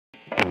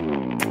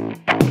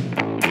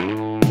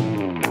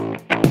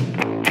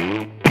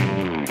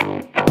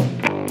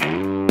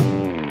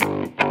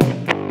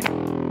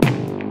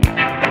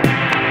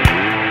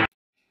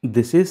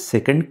This is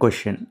second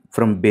question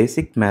from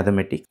basic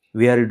mathematics.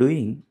 We are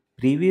doing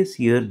previous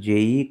year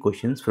JEE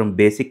questions from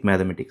basic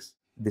mathematics.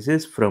 This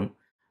is from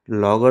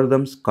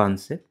logarithms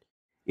concept.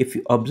 If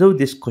you observe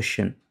this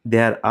question, they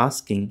are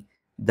asking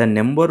the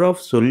number of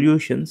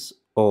solutions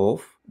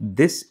of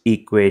this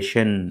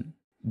equation.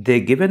 They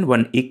given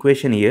one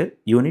equation here.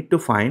 You need to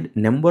find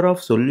number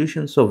of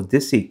solutions of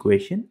this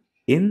equation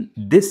in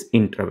this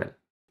interval.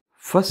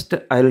 First,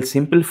 I'll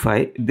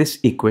simplify this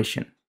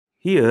equation.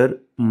 Here,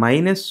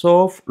 minus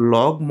of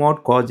log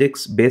mod cos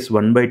x base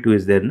 1 by 2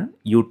 is there. Na?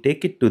 You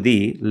take it to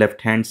the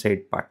left hand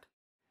side part.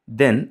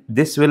 Then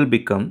this will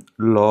become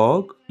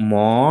log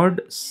mod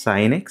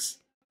sin x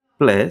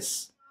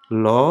plus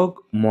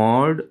log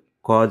mod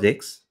cos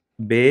x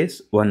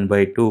base 1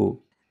 by 2.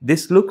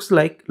 This looks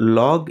like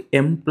log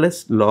m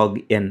plus log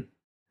n.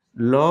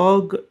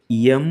 Log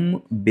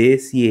m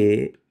base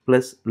a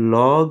plus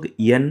log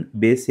n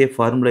base a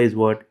formula is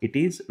what? It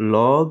is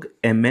log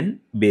mn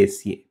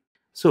base a.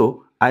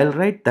 So I'll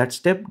write that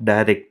step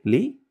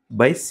directly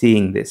by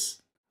seeing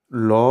this.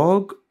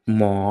 Log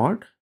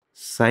mod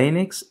sin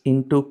x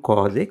into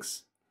cos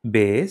x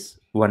base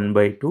 1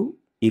 by 2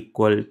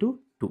 equal to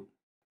 2.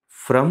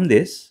 From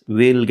this,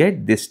 we'll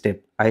get this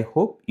step. I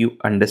hope you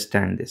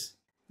understand this.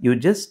 You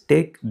just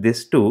take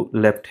this to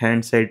left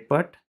hand side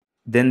part.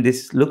 Then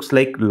this looks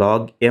like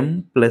log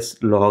m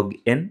plus log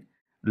n.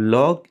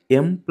 Log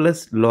m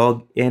plus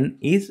log n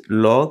is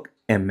log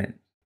mn.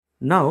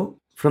 Now,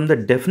 from the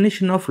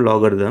definition of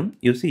logarithm,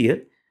 you see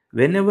here,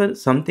 whenever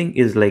something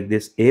is like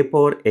this, a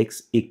power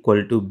x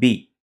equal to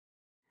b,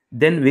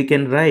 then we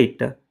can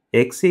write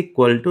x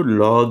equal to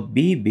log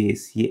b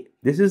base a.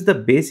 This is the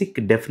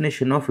basic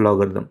definition of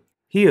logarithm.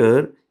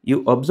 Here,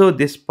 you observe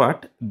this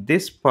part.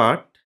 This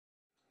part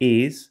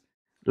is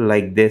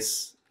like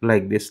this,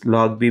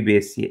 log b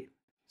base a.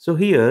 So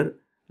here,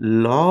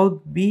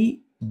 log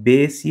b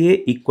base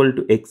a equal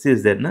to x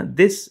is there. Now,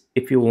 this,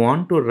 if you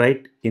want to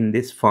write in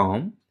this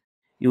form,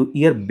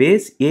 here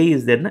base a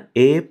is there. Now,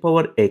 a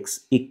power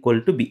x equal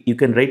to b. You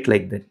can write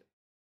like that.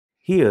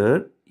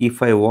 Here,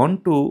 if I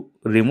want to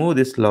remove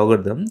this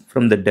logarithm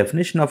from the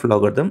definition of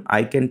logarithm,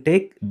 I can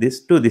take this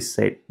to this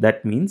side.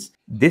 That means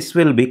this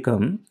will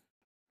become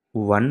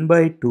 1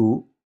 by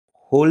 2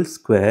 whole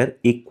square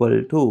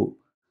equal to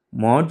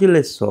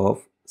modulus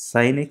of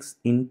sin x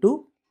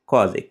into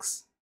cos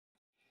x.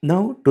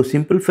 Now, to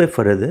simplify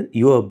further,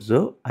 you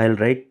observe, I'll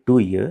write 2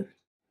 here.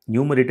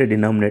 Numerator,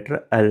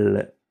 denominator,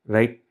 I'll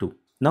write 2.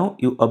 Now,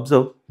 you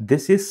observe,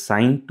 this is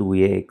sin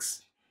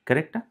 2x,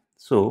 correct?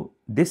 So,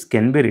 this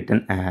can be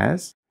written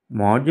as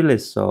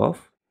modulus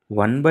of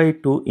 1 by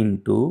 2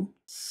 into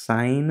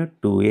sin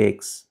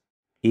 2x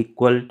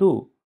equal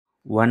to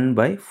 1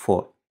 by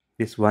 4.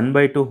 This 1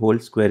 by 2 whole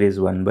square is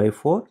 1 by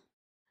 4.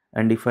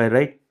 And if I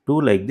write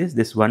 2 like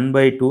this 1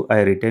 by 2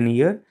 I written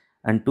here,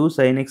 and 2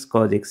 sin x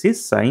cos x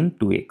is sin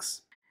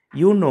 2x.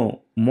 You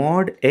know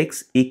mod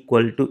x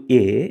equal to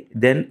a,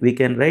 then we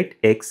can write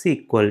x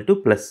equal to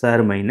plus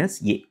or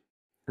minus a.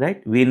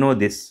 Right? We know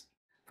this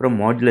from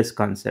modulus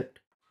concept.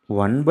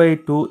 1 by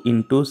 2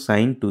 into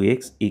sin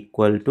 2x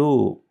equal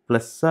to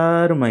plus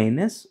or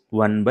minus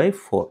 1 by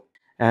 4.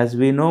 As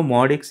we know,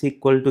 mod x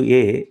equal to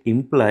a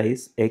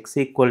implies x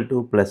equal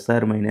to plus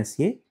or minus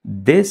a.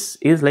 This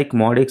is like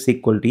mod x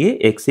equal to a,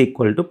 x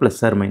equal to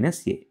plus or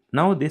minus a.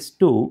 Now this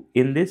 2,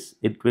 in this,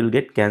 it will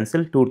get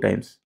cancelled 2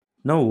 times.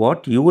 Now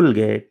what you will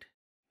get?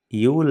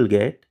 You will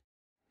get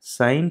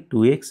sin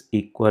 2x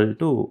equal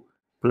to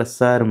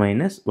plus or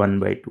minus 1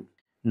 by 2.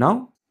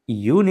 Now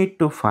you need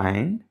to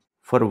find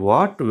for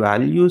what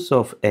values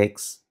of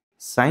x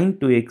sin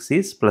 2x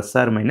is plus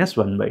or minus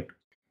 1 by 2.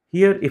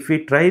 Here, if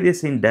we try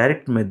this in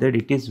direct method,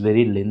 it is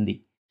very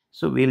lengthy.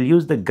 So we'll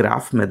use the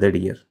graph method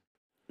here.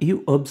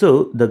 You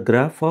observe the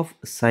graph of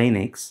sin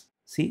x.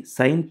 See,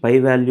 sin pi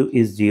value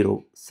is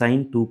 0,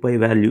 sin 2 pi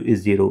value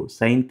is 0,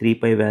 sin 3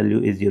 pi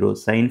value is 0,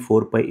 sin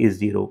 4 pi is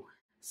 0,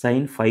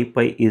 sin 5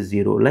 pi is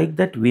 0. Like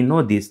that, we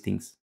know these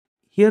things.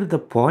 Here the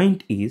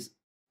point is,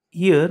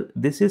 here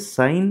this is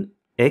sin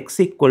x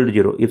equal to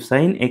 0. If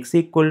sin x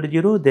equal to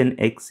 0, then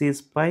x is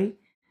pi,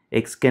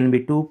 x can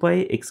be 2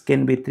 pi, x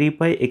can be 3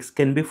 pi, x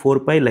can be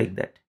 4 pi, like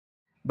that.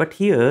 But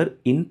here,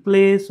 in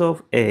place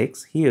of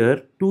x,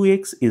 here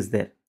 2x is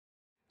there.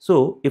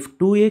 So, if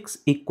 2x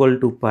equal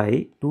to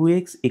pi,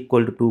 2x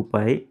equal to 2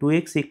 pi,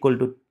 2x equal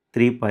to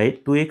 3 pi,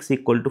 2x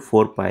equal to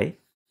 4 pi,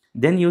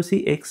 then you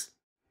see x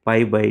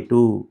pi by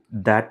 2.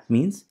 That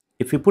means,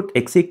 if you put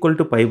x equal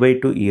to pi by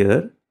 2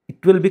 here,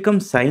 it will become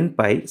sin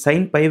pi.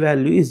 Sin pi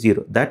value is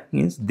 0. That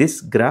means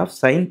this graph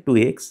sin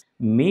 2x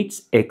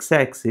meets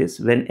x-axis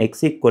when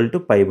x equal to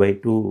pi by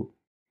 2.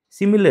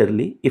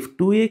 Similarly, if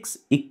 2x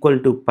equal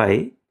to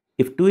pi,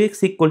 if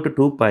 2x equal to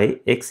 2 pi,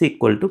 x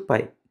equal to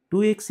pi.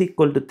 2x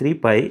equal to 3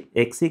 pi,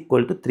 x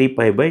equal to 3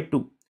 pi by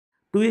 2.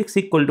 2x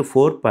equal to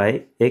 4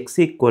 pi, x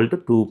equal to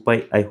 2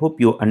 pi. I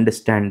hope you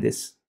understand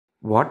this.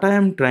 What I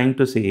am trying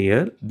to say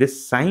here,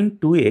 this sin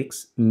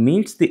 2x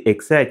meets the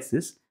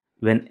x-axis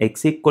when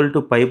x equal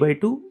to pi by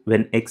 2,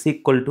 when x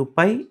equal to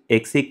pi,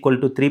 x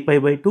equal to 3 pi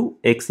by 2,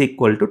 x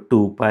equal to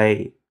 2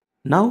 pi.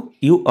 Now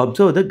you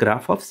observe the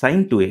graph of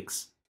sine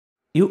 2x.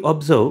 You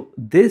observe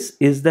this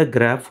is the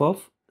graph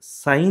of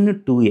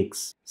sine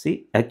 2x.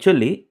 See,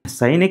 actually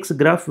sine x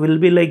graph will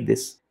be like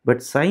this,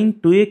 but sine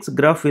 2x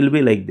graph will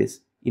be like this.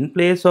 In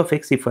place of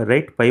x, if I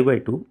write pi by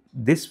 2,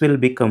 this will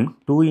become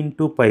 2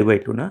 into pi by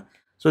 2. Na?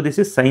 So this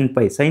is sine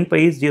pi. Sine pi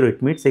is 0.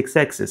 It means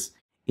x-axis.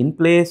 In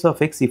place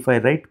of x, if I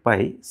write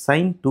pi,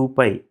 sine 2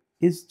 pi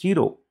is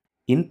 0.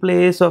 In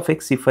place of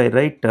x, if I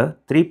write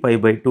 3 pi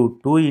by 2,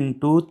 2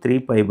 into 3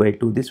 pi by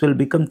 2, this will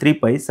become 3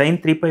 pi.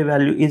 Sine 3 pi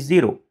value is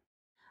 0.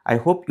 I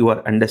hope you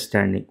are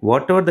understanding.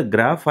 Whatever the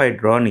graph I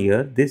drawn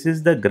here, this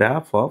is the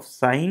graph of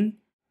sine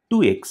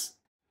 2x.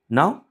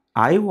 Now,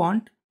 I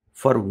want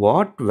for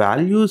what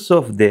values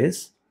of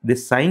this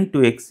sine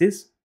 2x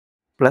is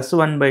plus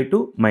 1 by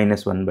 2,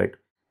 minus 1 by 2.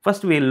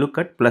 First, we will look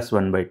at plus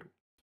 1 by 2.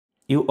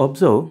 You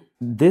observe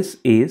this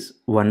is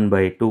 1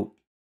 by 2.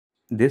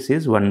 This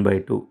is 1 by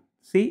 2.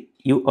 See,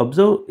 you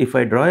observe if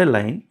I draw a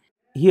line,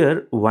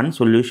 here one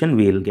solution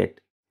we will get.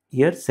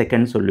 Here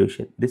second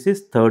solution. This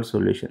is third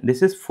solution.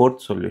 This is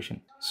fourth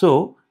solution.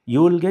 So,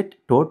 you will get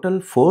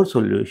total 4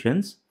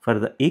 solutions for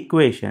the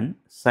equation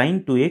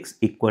sine 2x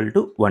equal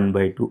to 1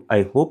 by 2.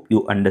 I hope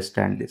you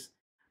understand this.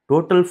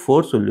 Total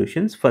 4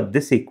 solutions for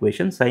this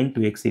equation sine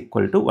 2x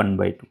equal to 1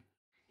 by 2.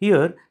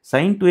 Here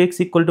sine 2x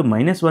equal to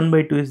minus 1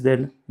 by 2 is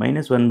there.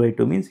 Minus 1 by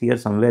 2 means here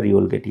somewhere you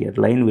will get here.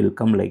 Line will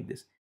come like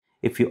this.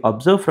 If you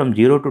observe from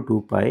 0 to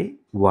 2 pi,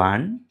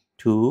 1,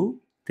 2,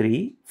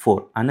 3,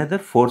 4. Another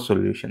 4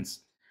 solutions.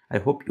 I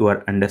hope you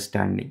are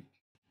understanding.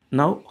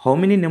 Now, how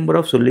many number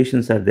of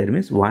solutions are there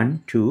means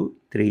 1, 2,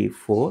 3,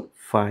 4,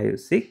 5,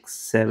 6,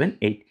 7,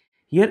 8.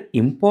 Here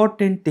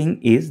important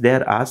thing is they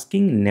are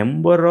asking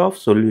number of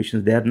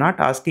solutions. They are not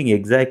asking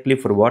exactly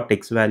for what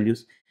x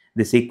values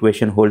this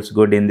equation holds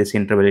good in this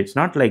interval. It's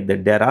not like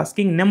that. They are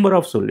asking number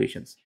of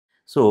solutions.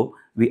 So,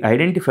 we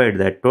identified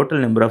that total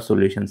number of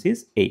solutions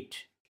is 8.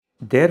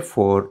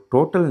 Therefore,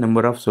 total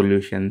number of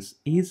solutions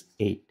is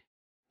 8.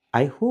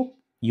 I hope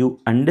you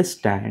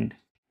understand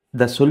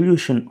the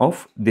solution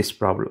of this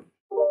problem.